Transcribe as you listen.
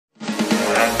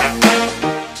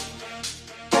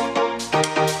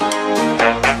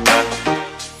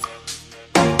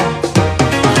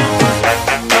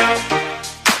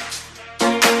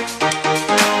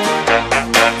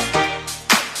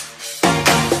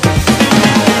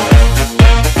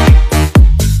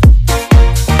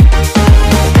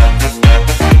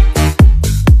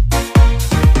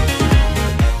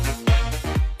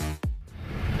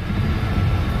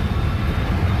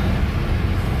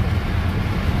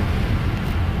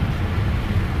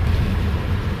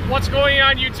What's going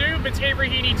on YouTube? It's Avery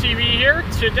Heaney TV here.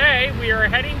 Today we are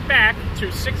heading back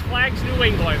to Six Flags New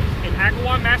England in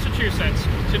Agawam, Massachusetts.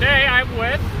 Today I'm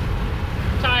with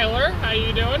Tyler. How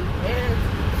you doing? Hey,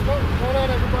 what's going on,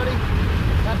 everybody?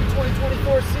 Happy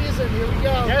 2024 season. Here we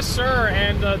go. Yes, sir.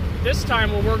 And this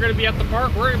time when we're going to be at the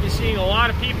park, we're going to be seeing a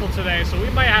lot of people today, so we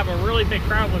might have a really big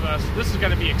crowd with us. This is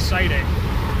going to be exciting.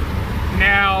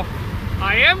 Now,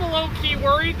 I am a low-key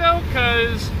worried though,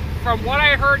 because from what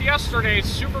I heard yesterday,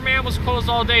 Superman was closed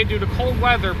all day due to cold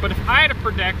weather, but if I had to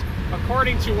predict,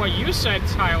 according to what you said,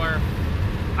 Tyler,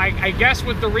 I guess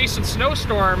with the recent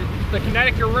snowstorm, the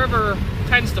Connecticut River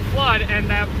tends to flood, and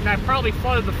that probably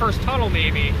flooded the first tunnel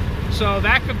maybe. So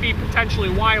that could be potentially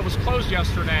why it was closed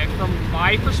yesterday, from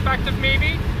my perspective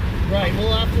maybe. Right,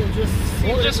 we'll have to just see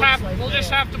We'll just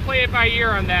have to play it by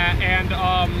ear on that, and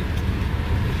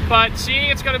but seeing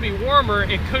it's going to be warmer,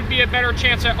 it could be a better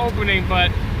chance at opening,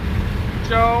 but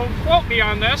don't quote me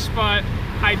on this, but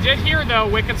I did hear though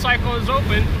Wicked Cyclone is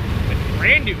open with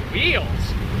brand new wheels.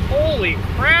 Holy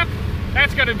crap,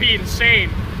 that's going to be insane.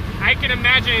 I can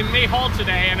imagine it may haul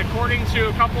today, and according to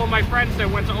a couple of my friends that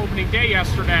went to opening day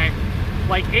yesterday,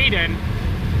 like Aiden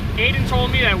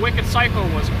told me that Wicked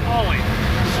Cyclone was hauling,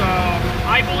 so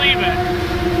I believe it.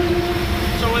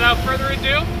 So without further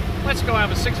ado, let's go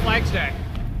have a Six Flags day.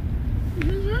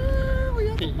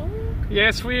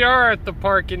 Yes, we are at the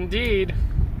park indeed.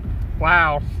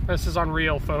 Wow, this is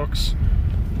unreal, folks.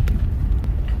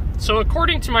 So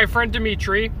according to my friend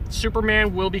Dimitri,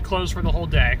 Superman will be closed for the whole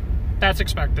day. That's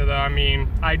expected though. I mean,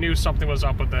 I knew something was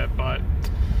up with it, but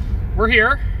we're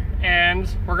here and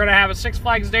we're gonna have a Six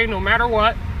Flags day no matter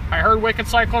what. I heard Wicked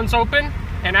Cyclone's open,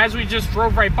 and as we just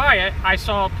drove right by it, I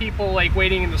saw people like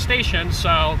waiting in the station,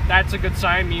 so that's a good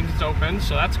sign, means it's open,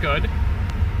 so that's good.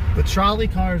 The trolley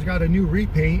car's got a new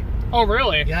repaint. Oh,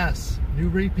 really? Yes, new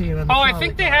repaint on the I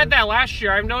think they had that last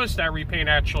year. I've noticed that repaint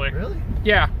actually. Really?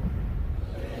 Yeah.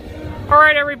 All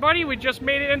right, everybody, we just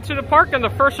made it into the park, and the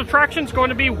first attraction is going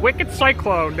to be Wicked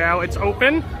Cyclone. Now, it's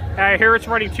open. I hear it's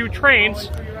running 2 trains,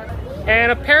 and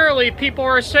apparently people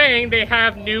are saying they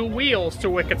have new wheels to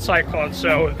Wicked Cyclone,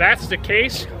 so if that's the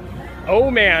case, oh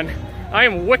man, I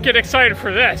am wicked excited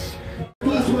for this.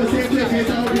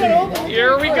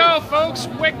 Here we go, folks.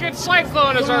 Wicked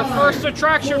Cyclone is our first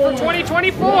attraction for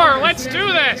 2024. Let's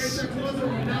do this.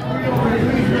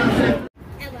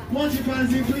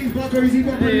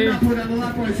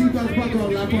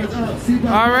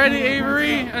 Alrighty,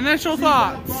 Avery, initial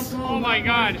thoughts. Oh my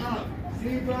god.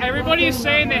 Everybody is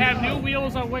saying they have new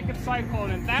wheels on Wicked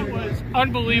Cyclone, and that was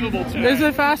unbelievable today. Is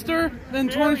it faster than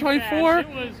 2024? It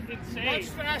was insane. Much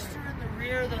faster in the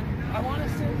rear than I want to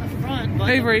say in the front. But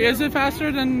Avery, is it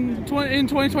faster than in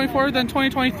 2024 than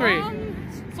 2023?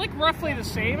 It's like roughly the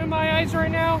same in my eyes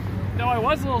right now. Though I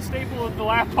was a little stapled with the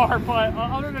lap bar, but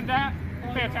other than that,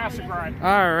 fantastic ride.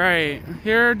 Alright,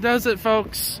 here does it,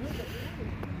 folks.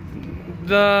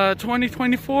 The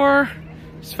 2024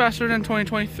 is faster than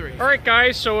 2023. Alright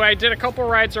guys, so I did a couple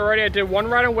rides already. I did one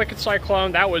ride on Wicked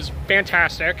Cyclone, that was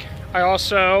fantastic. I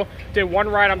also did one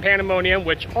ride on Pandemonium,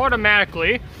 which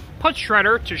automatically put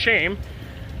Shredder to shame.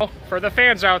 For the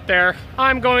fans out there,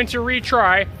 I'm going to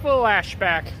retry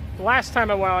Flashback. The last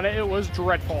time I went on it, it was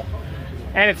dreadful.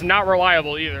 And it's not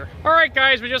reliable either. Alright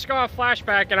guys, we just got off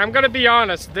Flashback, and I'm gonna be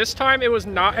honest, this time it was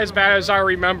not as bad as I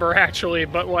remember actually,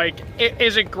 but like,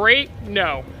 is it great?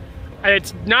 No.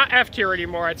 It's not F tier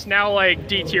anymore, it's now like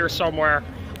D tier somewhere.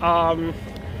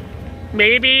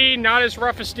 Maybe not as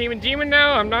rough as Steam and Demon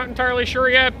now, I'm not entirely sure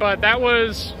yet, but that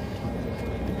was...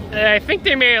 I think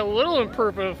they made a little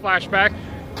improvement with Flashback.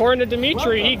 According to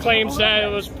Dimitri, he claims that it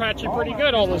was actually pretty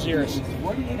good all those years.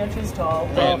 It's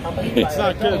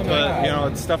not good, but you know,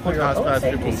 it's definitely not as bad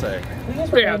as people say.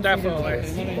 Yeah, definitely.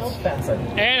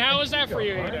 And how was that for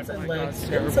you, Aiden?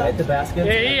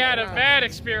 Yeah, he had a bad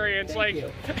experience. Like,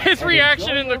 his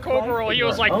reaction in the Cobra roll, he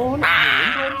was like,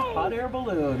 hot air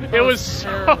balloon. It was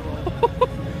so...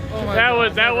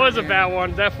 that was a bad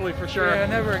one, definitely, for sure. Yeah,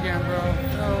 never again,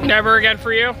 bro. No. Never again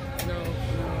for you? No.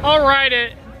 I'll ride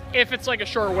it if it's like a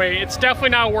short wait. It's definitely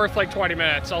not worth like 20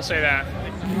 minutes, I'll say that.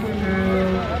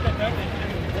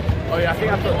 Oh yeah, I think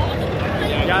that's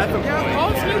Oh,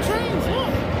 it's new trains,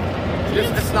 look.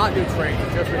 it's not new trains,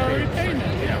 it's just repaint.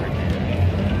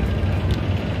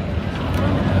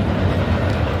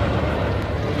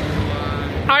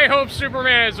 I hope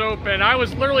Superman is open. I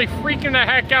was literally freaking the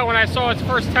heck out when I saw its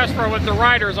first test run with the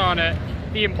riders on it,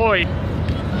 the employee.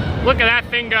 Look at that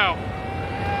thing go.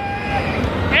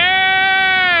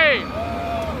 Hey!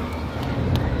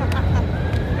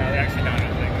 No, they actually don't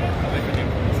have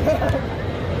that thing.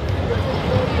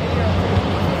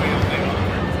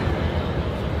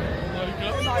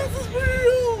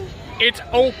 it's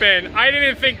open. I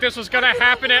didn't think this was gonna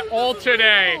happen at all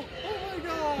today.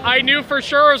 I knew for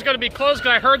sure it was gonna be closed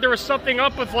because I heard there was something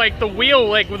up with like the wheel,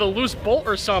 like with a loose bolt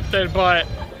or something, but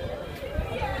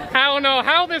I don't know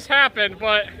how this happened,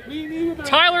 but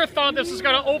Tyler thought this was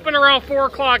gonna open around 4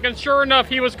 o'clock, and sure enough,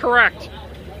 he was correct.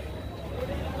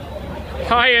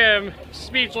 I am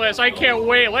speechless. I can't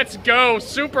wait. Let's go,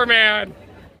 Superman.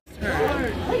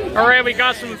 All right, we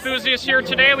got some enthusiasts here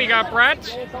today. We got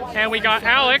Brett and we got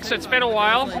Alex. It's been a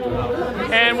while.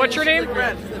 And what's your name?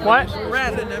 What?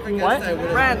 What?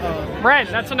 Ren.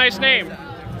 That's a nice name.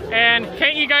 And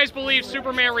can't you guys believe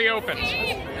Superman reopened?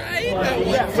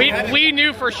 We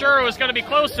knew for sure it was going to be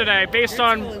closed today based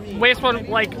on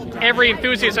like every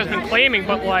enthusiast has been claiming,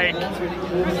 but like,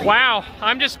 wow,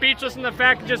 I'm just speechless in the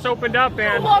fact it just opened up,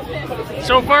 and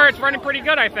so far it's running pretty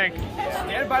good, I think.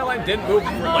 Standby line didn't move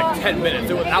for like 10 minutes.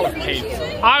 That was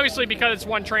painful. Obviously because it's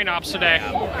one train ops today.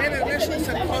 And it initially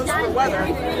said closed for weather.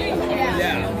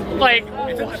 Yeah. Like,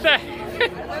 what the?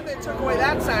 And then they took away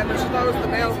that sign, which closed the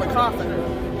nails in the coffin.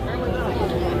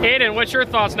 Aiden, what's your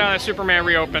thoughts now that Superman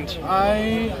reopened?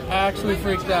 I actually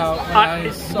freaked out.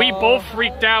 We both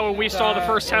freaked out when we saw the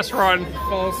first test run.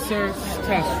 First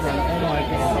test run. Oh my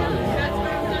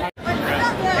god.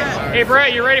 Hey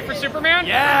Brett, you ready for Superman?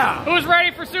 Yeah. Who's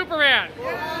ready for Superman?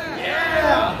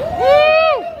 Yeah.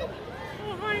 Woo!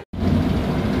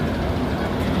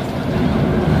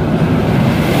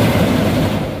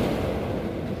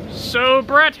 So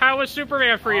Brett, how was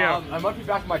Superman for you? I might be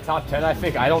back in my top 10, I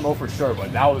think. I don't know for sure,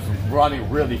 but that was running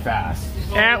really fast.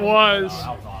 That was.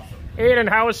 That was awesome. Aiden,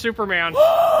 how was Superman?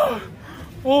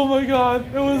 Oh my god,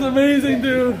 it was amazing,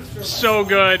 dude. So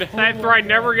good. That ride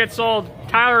never gets old.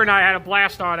 Tyler and I had a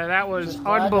blast on it. That was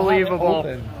unbelievable.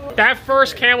 That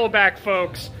first Camelback,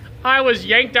 folks, I was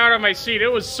yanked out of my seat.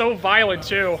 It was so violent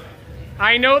too.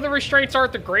 I know the restraints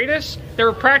aren't the greatest. They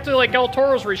were practically like El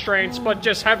Toro's restraints, but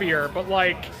just heavier. But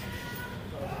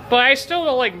I still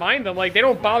don't like mind them. Like, they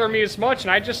don't bother me as much,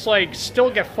 and I just like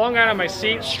still get flung out of my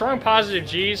seat. Strong positive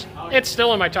G's. It's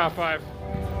still in my top 5.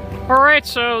 All right,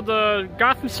 so the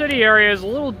Gotham City area is a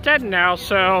little dead now,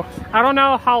 so I don't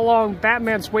know how long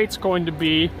Batman's wait's going to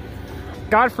be.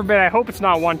 God forbid, I hope it's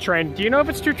not one train. Do you know if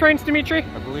it's 2 trains, Dimitri?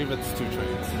 I believe it's 2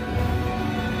 trains.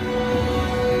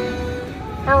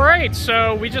 All right,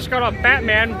 so we just got off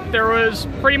Batman. There was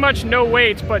pretty much no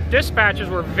waits, but dispatches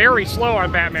were very slow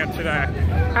on Batman today.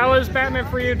 How was Batman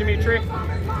for you, Dimitri? It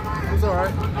was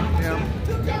alright. Yeah.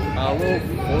 A little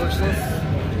forceless,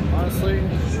 honestly.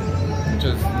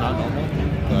 Just not normal,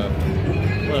 but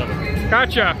whatever.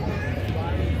 Gotcha.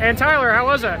 And Tyler, how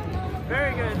was it?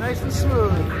 Very good, nice and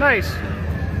smooth. Nice.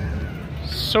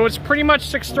 So it's pretty much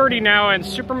 6:30 now, and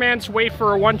Superman's wait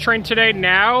for a 1 train today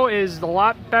now is a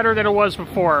lot better than it was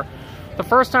before. The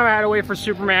first time I had to wait for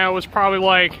Superman, it was probably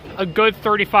like a good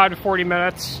 35 to 40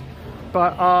 minutes.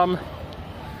 But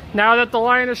now that the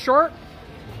line is short,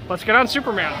 let's get on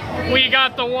Superman. We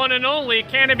got the one and only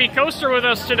Canobie Coaster with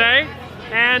us today.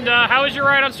 And how was your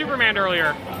ride on Superman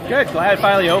earlier? Good. Glad it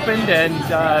finally opened and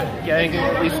getting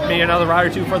at least maybe another ride or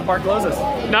 2 before the park closes.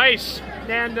 Nice.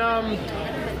 And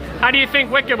how do you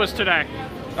think Wicked was today?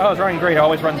 Oh, it was running great. It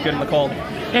always runs good in the cold.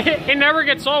 It never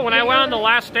gets old. When I went on the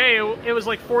last day, it was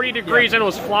like 40 degrees and it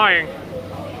was flying.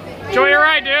 Enjoy your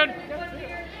ride, dude.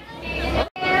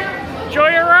 Enjoy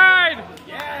your ride.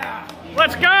 Yeah.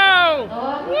 Let's go.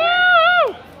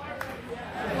 Woo!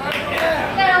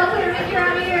 Yeah, put a picture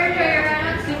on here, enjoy your ride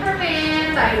on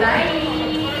Superman, bye-bye.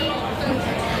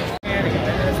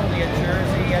 There's only in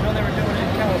Jersey. I know they were doing it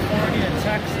in California and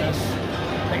Texas.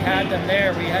 They had them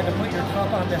there where you had to put your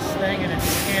cup on this thing and it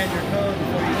scanned your code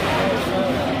before you could go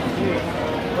soda.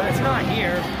 But it's not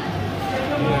here.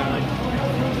 Yeah.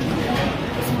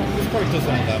 This park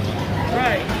doesn't have that much.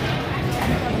 Right.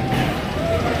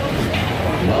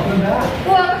 Welcome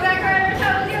back, riders.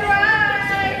 How was your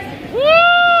ride? Woo!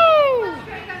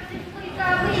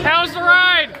 How's the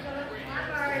ride?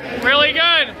 Really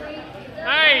good.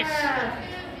 Nice.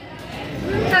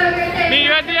 Have a great day. Meet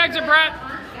you at the exit, Brett.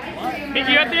 Meet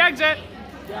you at the exit.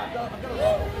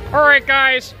 All right,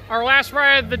 guys. Our last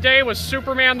ride of the day was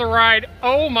Superman the Ride.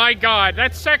 Oh my God,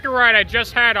 that second ride I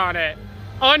just had on it.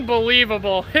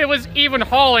 Unbelievable. It was even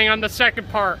hauling on the second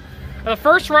part. The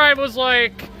first ride was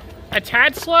like a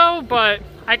tad slow, but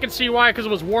I could see why because it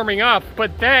was warming up.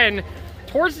 But then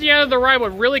towards the end of the ride,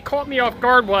 what really caught me off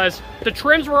guard was the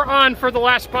trims were on for the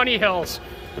last bunny hills,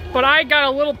 but I got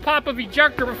a little pop of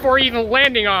ejector before even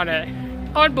landing on it.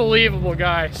 Unbelievable,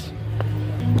 guys.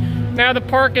 Now the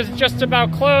park is just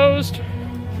about closed.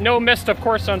 No mist, of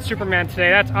course, on Superman today.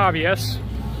 That's obvious.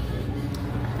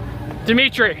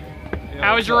 Dimitri,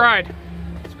 how was your ride?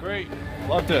 It's great.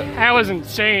 Loved it. That was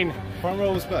insane. Front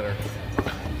row was better.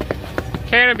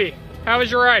 Canobie, how was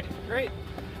your ride? Great.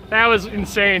 That was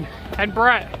insane. And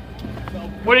Brett,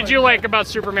 what did you like about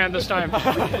Superman this time?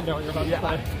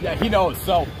 Yeah, he knows.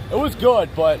 So it was good,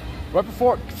 but right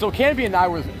before, so Canobie and I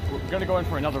were gonna go in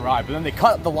for another ride, but then they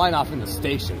cut the line off in the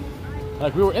station.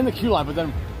 Like we were in the queue line, but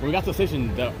then when we got to the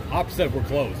station, the opposite were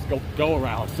closed. Go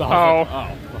around. So I was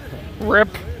like, oh. Rip.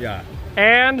 Yeah.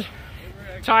 And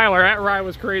Tyler, that ride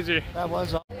was crazy. That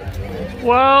was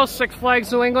Well, Six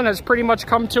Flags New England has pretty much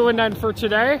come to an end for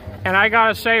today. And I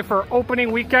gotta say, for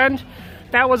opening weekend,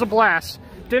 that was a blast.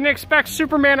 Didn't expect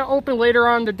Superman to open later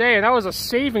on today, and that was a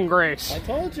saving grace. I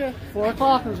told you, 4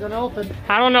 o'clock was gonna open.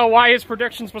 I don't know why his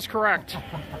predictions was correct.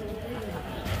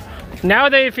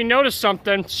 Nowadays, if you notice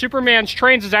something, Superman's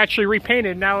trains is actually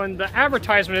repainted. Now in the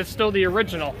advertisement, it's still the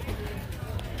original.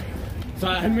 So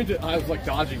I was like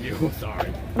dodging you.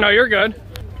 Sorry. No, you're good.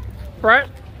 Brett,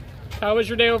 how was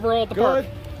your day overall at the park?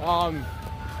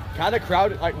 Kind of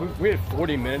crowded. Like we had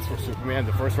 40 minutes for Superman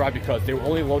the first ride because they were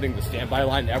only loading the standby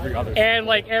line every other. And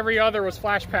like every other was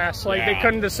Flash Pass. Like they Yeah.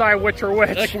 couldn't decide which or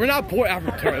which. Like we're not poor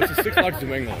Avatar. This is Six Flags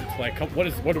New England. Like what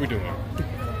are we doing?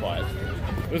 But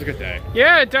it was a good day.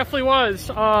 Yeah, it definitely was.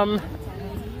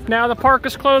 Now the park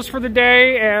is closed for the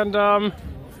day, and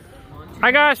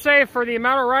I gotta say, for the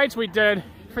amount of rides we did,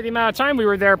 for the amount of time we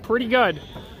were there, pretty good.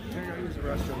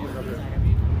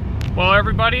 Well,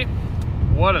 everybody,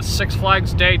 what a Six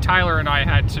Flags day Tyler and I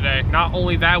had today. Not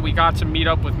only that, we got to meet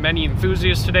up with many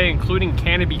enthusiasts today, including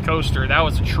Canobie Coaster. That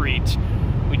was a treat.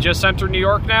 We just entered New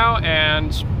York now,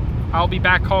 and I'll be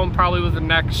back home probably within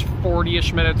the next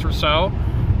 40-ish minutes or so.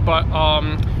 But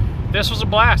this was a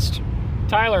blast.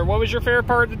 Tyler, what was your favorite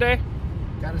part of the day?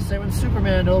 Gotta say when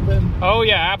Superman opened. Oh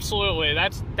yeah, absolutely.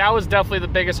 That was definitely the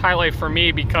biggest highlight for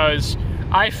me, because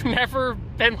I've never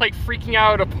been like freaking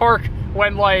out at a park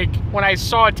when I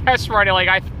saw a test run,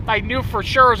 like I knew for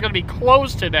sure it was gonna be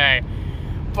closed today.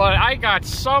 But I got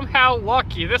somehow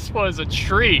lucky. This was a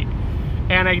treat.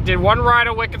 And I did one ride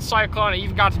of Wicked Cyclone. I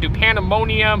even got to do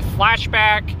Pandemonium,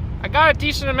 Flashback. I got a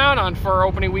decent amount on for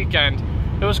opening weekend.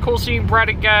 It was cool seeing Brett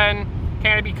again,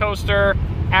 Canobie Coaster,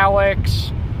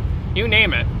 Alex, you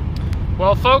name it.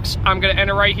 Well, folks, I'm going to end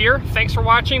it right here. Thanks for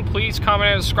watching. Please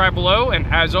comment and subscribe below. And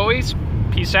as always,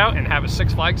 peace out and have a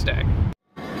Six Flags day.